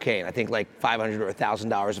values of cocaine. I think like $500 or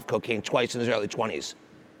 $1,000 of cocaine twice in his early 20s.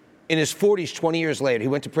 In his 40s, 20 years later, he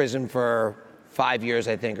went to prison for 5 years,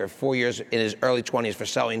 I think, or 4 years in his early 20s for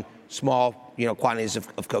selling small, quantities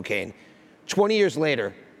of cocaine. 20 years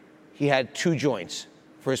later, he had 2 joints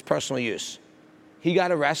for his personal use. He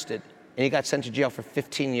got arrested and he got sent to jail for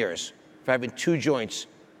 15 years for having 2 joints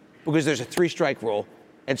because there's a 3-strike rule.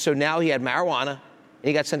 And so now he had marijuana and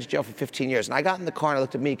he got sent to jail for 15 years. And I got in the car and I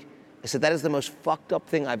looked at Meek. I said, that is the most fucked up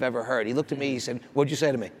thing I've ever heard. He looked at me, he said, what'd you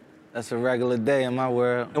say to me? That's a regular day in my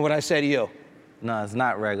world. And what I say to you? No, it's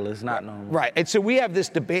not regular, it's not normal. Right, and so we have this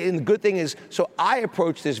debate, and the good thing is, so I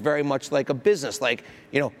approach this very much like a business. Like,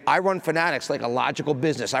 I run Fanatics like a logical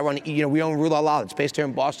business. we own Rue La La, it's based here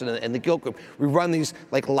in Boston, and the Guild Group. We run these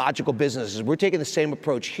like logical businesses. We're taking the same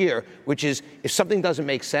approach here, which is if something doesn't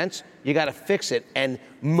make sense, you gotta fix it. And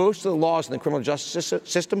most of the laws in the criminal justice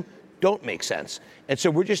system don't make sense. And so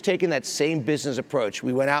we're just taking that same business approach.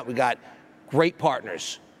 We went out, we got great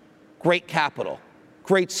partners, great capital,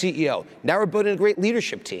 great CEO. Now we're building a great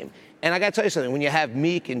leadership team. And I gotta tell you something, when you have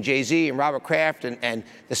Meek and Jay-Z and Robert Kraft and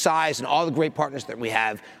the Size and all the great partners that we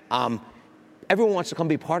have, everyone wants to come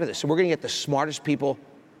be part of this. So we're gonna get the smartest people.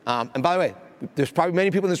 And by the way, there's probably many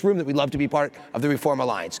people in this room that we'd love to be part of the Reform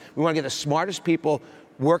Alliance. We wanna get the smartest people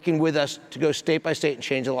working with us to go state by state and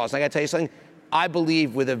change the laws. And I gotta tell you something, I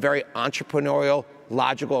believe with a very entrepreneurial,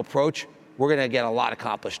 logical approach, we're gonna get a lot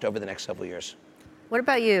accomplished over the next several years. What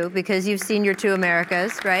about you? Because you've seen your 2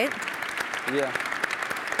 Americas, right? Yeah.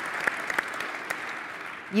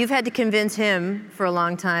 You've had to convince him for a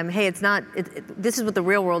long time, hey, this is what the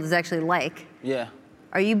real world is actually like. Yeah.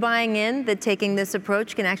 Are you buying in that taking this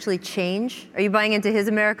approach can actually change? Are you buying into his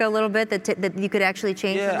America a little bit, that you could actually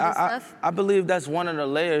change some of this stuff? I believe that's one of the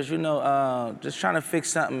layers, just trying to fix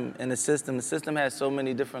something in the system. The system has so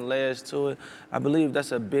many different layers to it. I believe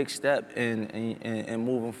that's a big step in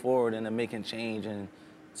moving forward and in making change and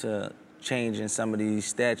to changing some of these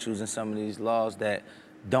statutes and some of these laws that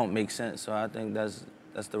don't make sense. So I think that's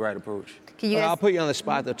the right approach. I'll put you on the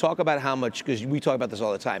spot though. Talk about how much, because we talk about this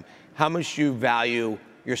all the time, how much you value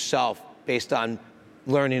yourself based on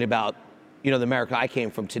learning about, the America I came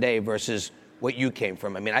from today versus what you came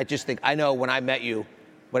from. I mean, I just think, I know when I met you,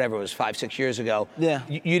 whatever it was, 5-6 years ago, yeah.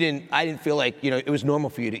 I didn't feel like, it was normal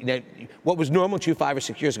for you to, what was normal to you 5 or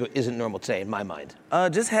 6 years ago isn't normal today in my mind.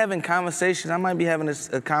 Just having conversations. I might be having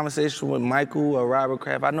a conversation with Michael or Robert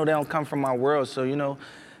Kraft. I know they don't come from my world, so,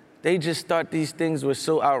 they just start these things were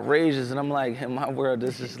so outrageous, and I'm like, in my world,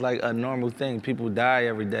 this is like a normal thing. People die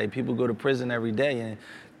every day. People go to prison every day, and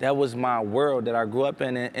that was my world that I grew up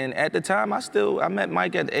in. And at the time, I met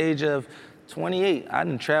Mike at the age of 28. I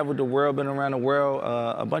done traveled the world, been around the world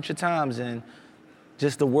a bunch of times, and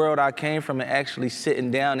just the world I came from and actually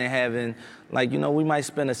sitting down and having, we might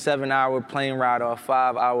spend a 7-hour plane ride or a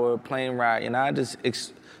 5-hour plane ride, and I just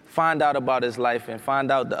find out about his life and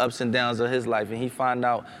find out the ups and downs of his life, and he find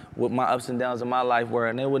out what my ups and downs of my life were,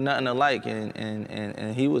 and they were nothing alike,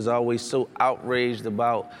 and he was always so outraged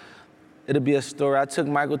about, it'll be a story. I took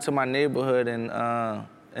Michael to my neighborhood,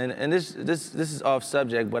 and this is off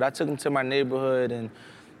subject, but I took him to my neighborhood, and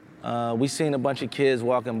We seen a bunch of kids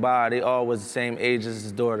walking by. They all was the same age as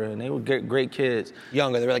his daughter, and they were great kids.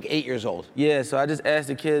 Younger, they were like 8 years old. Yeah, so I just asked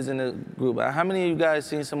the kids in the group, how many of you guys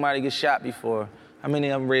seen somebody get shot before? How many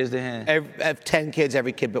of them raised their hand? I have 10 kids,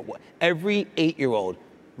 every kid, but every 8-year-old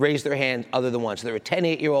raised their hand other than one. So there were 10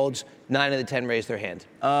 8-year-olds, 9 of the 10 raised their hand.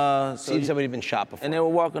 Seen somebody been shot before. And they were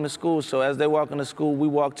walking to school, so as they walking to school, we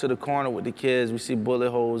walk to the corner with the kids. We see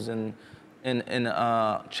bullet holes in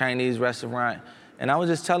a Chinese restaurant. And I was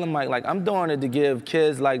just telling Mike, like, I'm doing it to give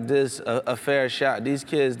kids like this a fair shot. These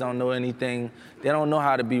kids don't know anything. They don't know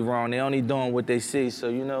how to be wrong. They only doing what they see. So,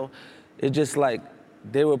 you know, it's just like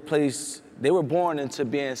they were born into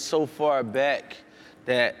being so far back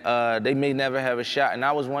that they may never have a shot. And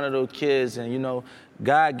I was one of those kids, and, you know,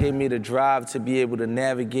 God gave me the drive to be able to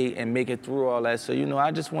navigate and make it through all that. So, you know,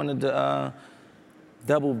 I just wanted to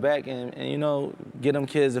double back and, you know, get them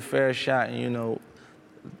kids a fair shot. And, you know,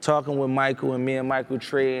 talking with Michael and me and Michael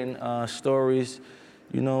trading stories,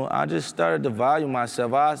 you know, I just started to value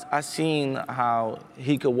myself. I seen how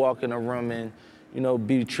he could walk in a room and, you know,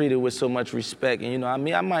 be treated with so much respect. And, you know, I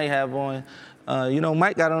mean, I might have on, you know,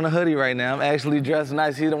 Mike got on a hoodie right now. I'm actually dressed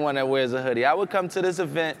nice. He's the one that wears a hoodie. I would come to this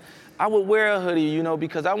event, I would wear a hoodie, you know,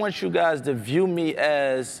 because I want you guys to view me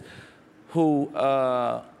as who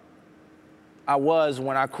I was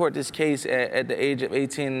when I court this case at the age of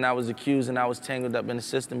 18 and I was accused and I was tangled up in the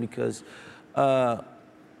system, because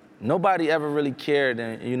nobody ever really cared.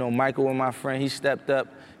 And, you know, Michael was my friend. He stepped up.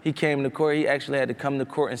 He came to court. He actually had to come to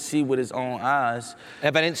court and see with his own eyes.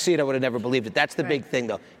 If I didn't see it, I would have never believed it. That's the big thing,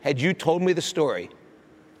 though. Had you told me the story,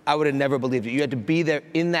 I would have never believed it. You had to be there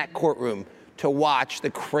in that courtroom to watch the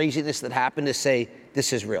craziness that happened to say,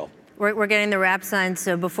 this is real. We're getting the wrap sign,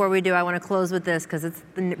 so before we do, I want to close with this because it's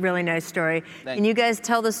a really nice story. Can you guys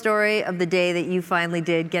tell the story of the day that you finally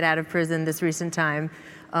did get out of prison this recent time?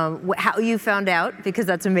 How you found out, because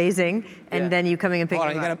that's amazing, and then you coming and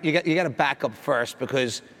picking up. You got to back up first,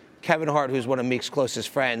 because Kevin Hart, who's one of Meek's closest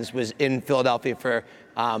friends, was in Philadelphia for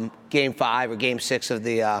Game 5 or Game 6 of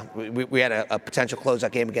the. We had a potential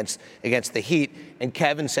closeout game against the Heat, and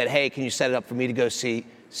Kevin said, "Hey, can you set it up for me to go see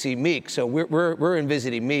Meek?" So we're in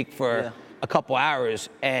visiting Meek for a couple hours,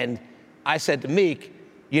 and I said to Meek,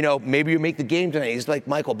 you know, maybe you make the game tonight. He's like,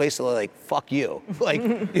 Michael, basically like, fuck you. like,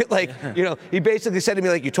 you know, he basically said to me,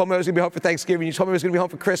 like, you told me I was gonna be home for Thanksgiving, you told me I was gonna be home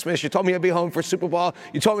for Christmas, you told me I'd be home for Super Bowl,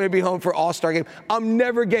 you told me I'd be home for All-Star game. I'm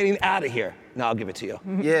never getting out of here. Now I'll give it to you.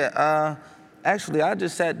 Yeah, actually, I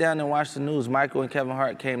just sat down and watched the news. Michael and Kevin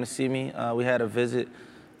Hart came to see me. We had a visit.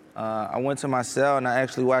 I went to my cell and I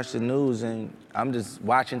actually watched the news, and I'm just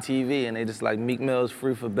watching TV, and they just like, Meek Mill's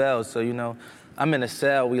free for bail. So, you know, I'm in a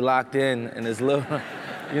cell, we locked in this little,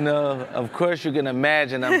 you know, of course you can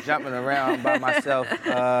imagine I'm jumping around by myself.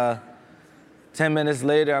 10 minutes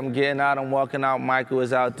later, I'm getting out, I'm walking out, Michael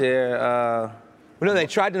is out there. Well, no, they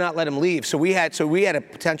tried to not let him leave. So we had a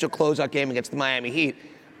potential closeout game against the Miami Heat.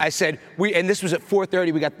 I said, and this was at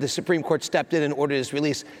 4:30, we got the Supreme Court stepped in and ordered his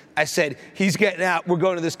release. I said, he's getting out, we're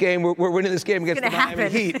going to this game, we're winning this game against the Miami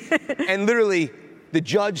Heat. And literally, the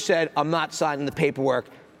judge said, I'm not signing the paperwork.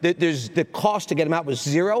 The cost to get him out was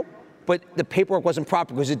 $0, but the paperwork wasn't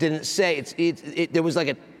proper because it didn't say, there was like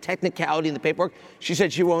a technicality in the paperwork. She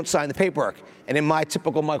said she won't sign the paperwork. And in my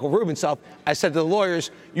typical Michael Rubin self, I said to the lawyers,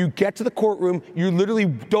 you get to the courtroom, you literally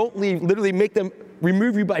don't leave, literally make them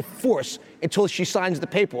remove you by force until she signs the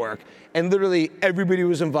paperwork. And literally everybody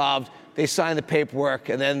was involved. They signed the paperwork,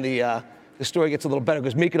 and then the story gets a little better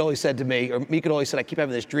because Meek had always said to me, I keep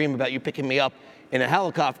having this dream about you picking me up in a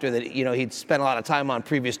helicopter that, you know, he'd spent a lot of time on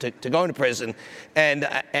previous to going to prison. And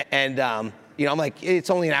you know, I'm like, it's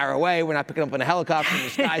only an hour away. We're not picking up in a helicopter. And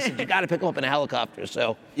this guy said, you got to pick him up in a helicopter.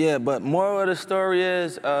 So yeah, but moral of the story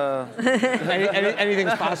is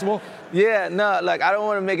anything's possible. Yeah, no, like I don't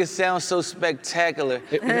want to make it sound so spectacular.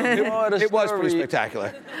 It was pretty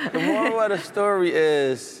spectacular. The moral of the story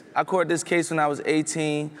is I court this case when I was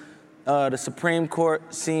 18. The Supreme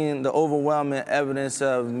Court, seeing the overwhelming evidence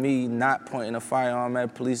of me not pointing a firearm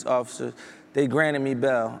at police officers, they granted me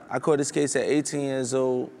bail. I caught this case at 18 years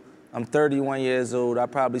old. I'm 31 years old. I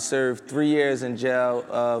probably served 3 years in jail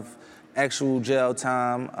of actual jail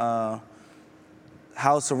time,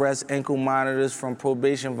 house arrest, ankle monitors from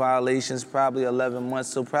probation violations, probably 11 months.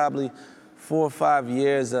 So probably 4 or 5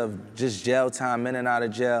 years of just jail time, in and out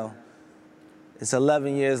of jail. It's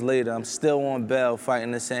 11 years later, I'm still on bail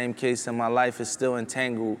fighting the same case, and my life is still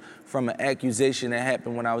entangled from an accusation that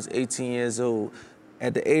happened when I was 18 years old.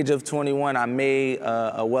 At the age of 21, I made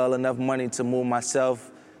well enough money to move myself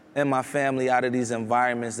and my family out of these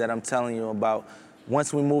environments that I'm telling you about.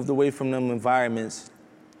 Once we moved away from them environments,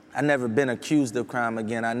 I never been accused of crime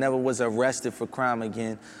again. I never was arrested for crime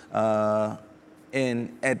again.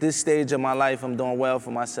 And at this stage of my life, I'm doing well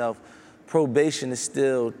for myself. Probation is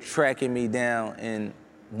still tracking me down, and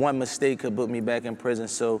one mistake could put me back in prison.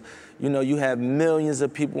 So, you have millions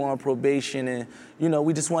of people on probation, and,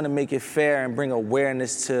 we just want to make it fair and bring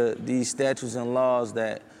awareness to these statutes and laws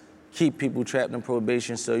that keep people trapped in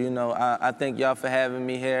probation. So, I thank y'all for having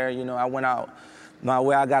me here. I went out my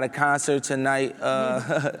way. I got a concert tonight.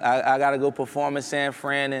 I got to go perform in San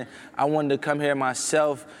Fran, and I wanted to come here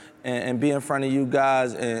myself and be in front of you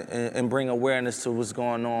guys and bring awareness to what's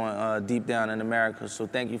going on deep down in America. So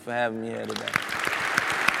thank you for having me here today.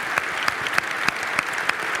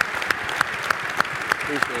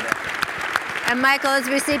 Appreciate that. And Michael, as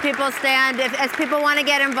we see people stand, as people want to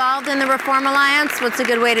get involved in the Reform Alliance, what's a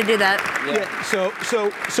good way to do that?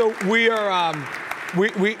 So we are.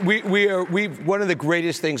 One of the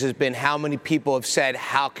greatest things has been how many people have said,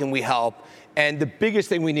 how can we help? And the biggest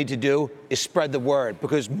thing we need to do is spread the word,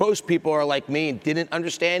 because most people are like me and didn't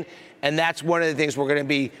understand. And that's one of the things we're going to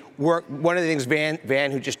be one of the things Van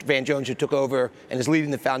Jones, who took over and is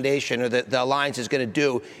leading the foundation, or the alliance, is going to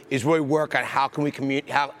do, is really work on how can we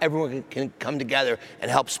how everyone can come together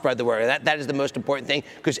and help spread the word. That is the most important thing,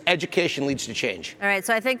 because education leads to change. All right,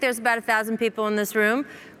 so I think there's about 1,000 people in this room.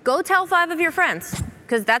 Go tell 5 of your friends,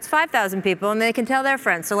 because that's 5,000 people, and they can tell their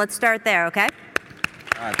friends. So let's start there, okay?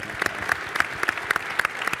 All right.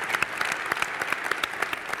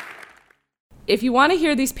 If you want to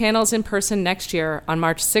hear these panels in person next year on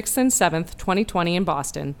March 6th and 7th, 2020 in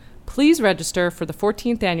Boston, please register for the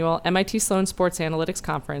 14th Annual MIT Sloan Sports Analytics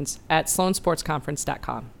Conference at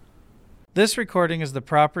sloansportsconference.com. This recording is the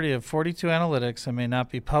property of 42 Analytics and may not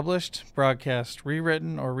be published, broadcast,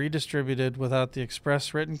 rewritten, or redistributed without the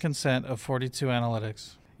express written consent of 42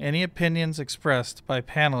 Analytics. Any opinions expressed by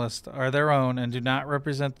panelists are their own and do not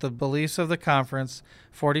represent the beliefs of the conference,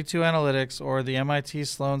 42 Analytics, or the MIT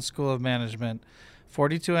Sloan School of Management.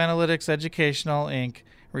 42 Analytics Educational, Inc.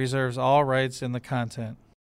 reserves all rights in the content.